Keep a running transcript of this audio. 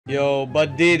Yo,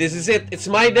 buddy, this is it. It's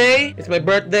my day. It's my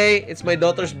birthday. It's my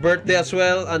daughter's birthday as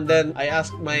well. And then I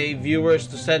asked my viewers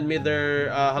to send me their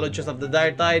Hallowed chest of the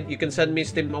Diretide. You can send me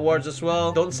Steam Awards as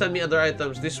well. Don't send me other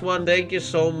items. This one, thank you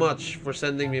so much for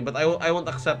sending me. But I won't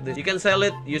accept this. You can sell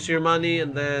it, use your money,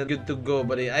 and then good to go,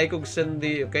 buddy. I could send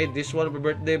the, okay, this one, happy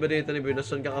birthday, buddy. Ito ni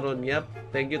Binason ka karon. Yep.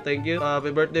 Thank you, thank you.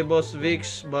 Happy birthday, Boss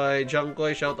Vix by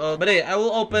Jankoy. Shout out. Buddy, I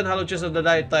will open Hallowed chest of the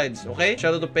Diretides, okay?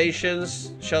 Shout out to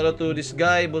Patience. Shout out to this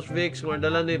guy, Boss Vix, kung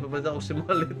Ardalan eh, papunta ko si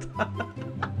Wallet.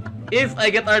 If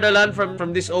I get Ardalan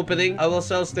from this opening, I will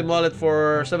sell Steam Wallet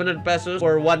for 700 pesos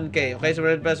for 1k. Okay,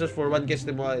 700 pesos for 1k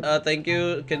Steam Wallet. Thank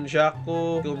you,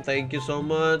 Kenjaku. Thank you so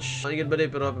much. Manigid ba day,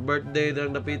 pero happy birthday,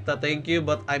 Darang Napita. Thank you,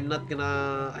 but I'm not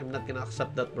gonna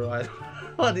accept that, bro.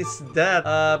 What is that?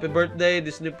 Happy birthday,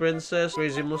 Disney Princess,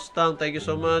 Crazy Mustang. Thank you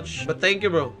so much. But thank you,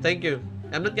 bro. Thank you.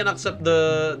 I'm not gonna accept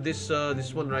this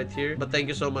one right here, but thank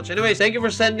you so much. Anyways, thank you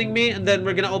for sending me, and then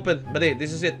we're gonna open. But hey,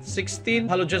 this is it. 16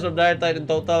 Hallowed chests of Diretide in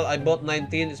total. I bought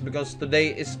 19. It's because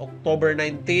today is October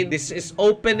 19. This is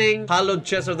opening Hallowed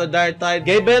chests of the Diretide.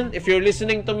 Gaben, if you're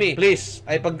listening to me, please,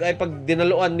 ay pag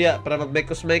dinaluan niya para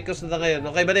mag-mekos-mekos na ngayon.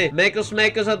 Okay ba,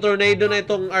 mekos-mekos na tornado na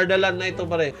itong Ardalan na ito,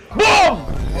 pare. Boom!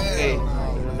 Okay.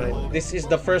 This is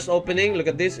the first opening. Look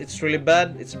at this. It's really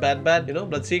bad. It's bad. You know,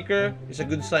 Bloodseeker is a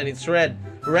good sign. It's red.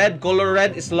 Red, color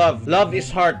red is love. Love is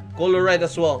heart. Color red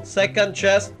as well. Second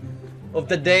chest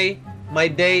of the day. My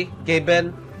day.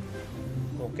 Gaben.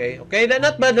 Okay. Okay.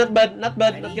 Not bad. Not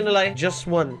gonna lie. Just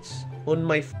once. On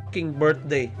my fucking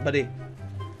birthday. Buddy.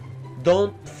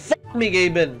 Don't fuck me,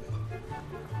 Gaben.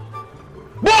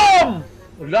 Boom!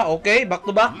 Wala, okay, back to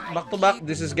back.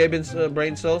 This is Gaben's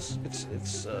brain cells.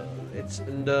 It's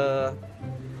in the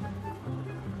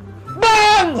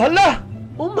bang! Hala!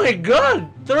 Oh my god!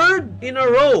 Third in a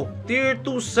row. Tier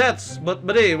 2 sets. But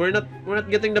hey, we're not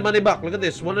getting the money back. Look at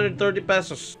this. 130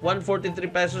 pesos. 143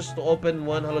 pesos to open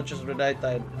one Hallowed chest of the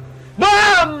Diretide.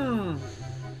 BAM!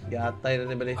 Yatay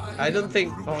na ni I don't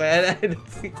think. Okay,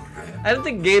 I don't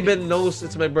think Gaben knows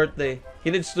it's my birthday. He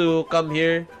needs to come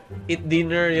here, eat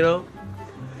dinner, you know.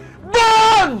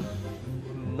 BAM!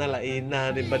 Nalain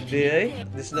na ni Buddy eh.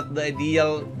 This is not the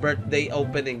ideal birthday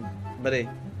opening. Buddy.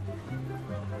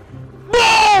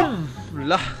 BAM!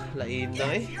 Lain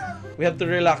na eh. We have to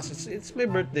relax. It's my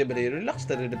birthday, buddy. Relax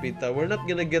na rin, Pita. We're not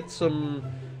gonna get some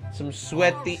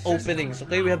sweaty openings.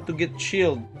 Okay, we have to get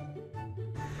chilled.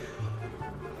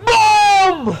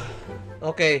 BAM!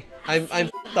 Okay, I'm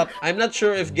f***ed up. I'm not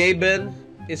sure if Gaben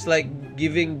is like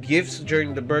giving gifts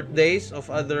during the birthdays of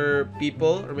other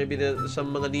people, or maybe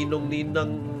some mga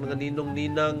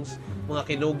ninong-ninangs, mga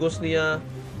kinugos niya.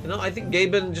 You know, I think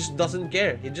Gaben just doesn't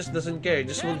care. He just doesn't care. He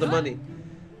just wants the money.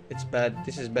 It's bad.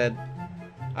 This is bad.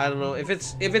 I don't know if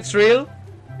it's real.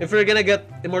 If we're gonna get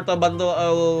Immortal Bando, I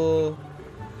will.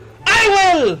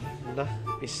 Nah,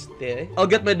 piste eh. I'll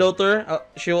get my daughter.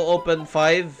 She will open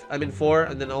 4,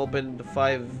 and then I'll open the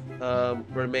 5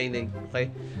 remaining. Okay.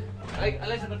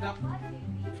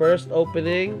 First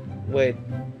opening. Wait.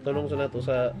 Tanong sa nato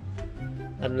sa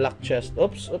unlock chest.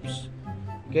 Oops.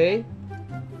 Okay.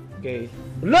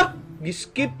 Wala!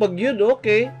 Giskip pag yun.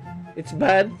 Okay. It's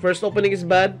bad. First opening is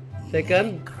bad.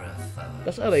 Second.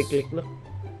 Tapos aray, click na.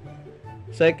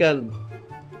 Second.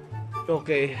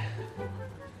 Okay.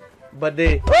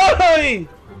 Buddy.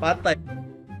 Oy! Patay.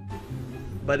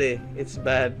 Buddy, it's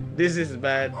bad. This is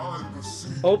bad.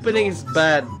 Opening is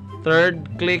bad. Third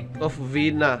click of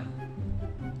Vina.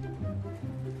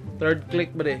 Third click,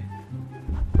 buddy.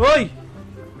 Hoy!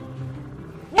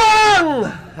 Bang!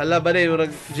 Hala, buddy.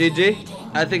 GG.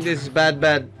 I think this is bad.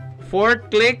 Fourth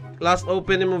click. Last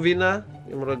opening mo, Vina.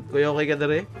 Murag kuya okay ka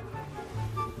dere.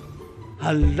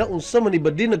 Hala, unsa man ni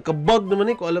buddy. Nagkabug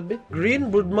naman eh. Ko alam eh. Green,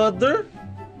 Broodmother.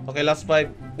 Okay, last 5.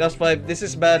 This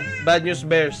is bad. Bad news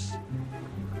bears.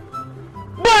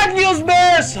 Bad news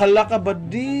bears! Hala ka,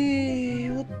 buddy.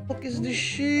 What the fuck is this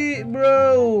shit,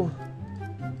 bro?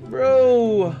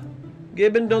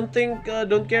 Gaben don't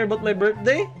care about my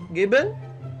birthday? Gaben?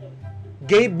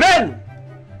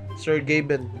 Sir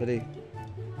Gaben, buddy.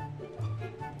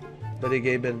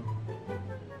 Gaben.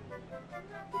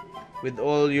 With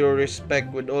all your respect,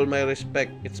 with all my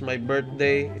respect, it's my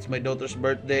birthday. It's my daughter's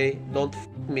birthday. Don't f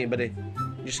me, buddy.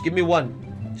 Just give me one.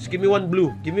 Just give me one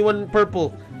blue. Give me one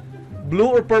purple. Blue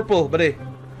or purple, buddy.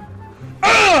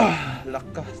 Ah!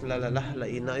 Lakas, laina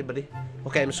eh, buddy.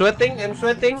 Okay, I'm sweating.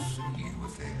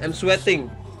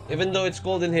 Even though it's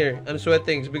cold in here, I'm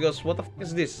sweating because what the f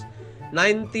is this?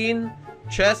 19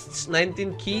 chests,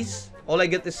 19 keys. All I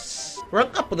get is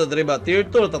rank up po na diba? Tier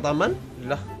 2 tataman?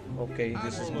 Okay,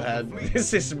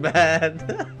 this is bad.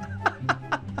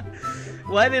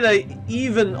 Why did I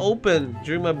even open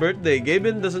during my birthday?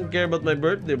 Gaben doesn't care about my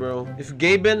birthday, bro. If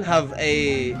Gaben have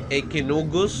a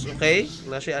kinugus, okay?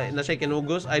 Nasa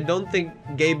kinugus, I don't think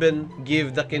Gaben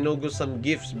give the kinugus some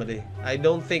gifts, buddy. I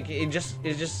don't think he just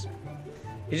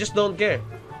don't care.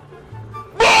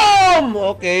 Boom!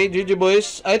 Okay, GG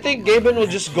boys. I think Gaben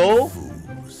will just go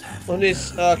on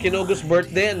his Kinogu's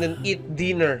birthday and then eat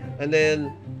dinner and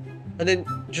then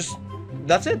just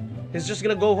that's it. He's just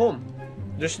gonna go home.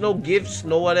 There's no gifts,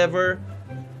 no whatever.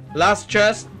 Last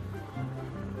chest.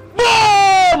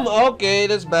 Boom! Okay,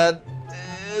 that's bad.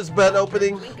 It's bad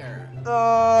opening.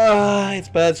 It's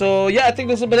bad. So yeah, I think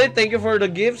this is about it. Thank you for the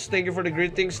gifts. Thank you for the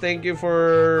greetings. Thank you,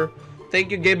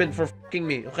 Gaben, for fucking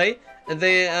me. Okay.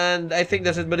 And I think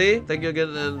that's it, buddy. Thank you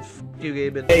again, and f*** you,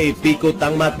 Gaben. Hey, pikot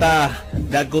ang mata,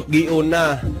 dagot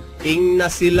giuna, ing na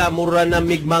sila mura na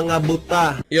mig mga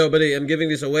buta. Yo, buddy, I'm giving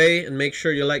this away, and make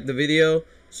sure you like the video,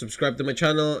 subscribe to my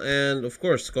channel, and of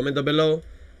course, comment down below.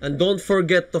 And don't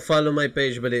forget to follow my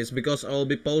page, buddy. It's because I'll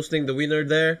be posting the winner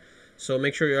there. So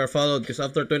make sure you are followed, because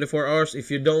after 24 hours, if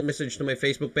you don't message to my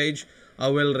Facebook page, I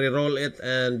will re-roll it,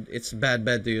 and it's bad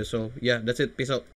to you. So yeah, that's it. Peace out.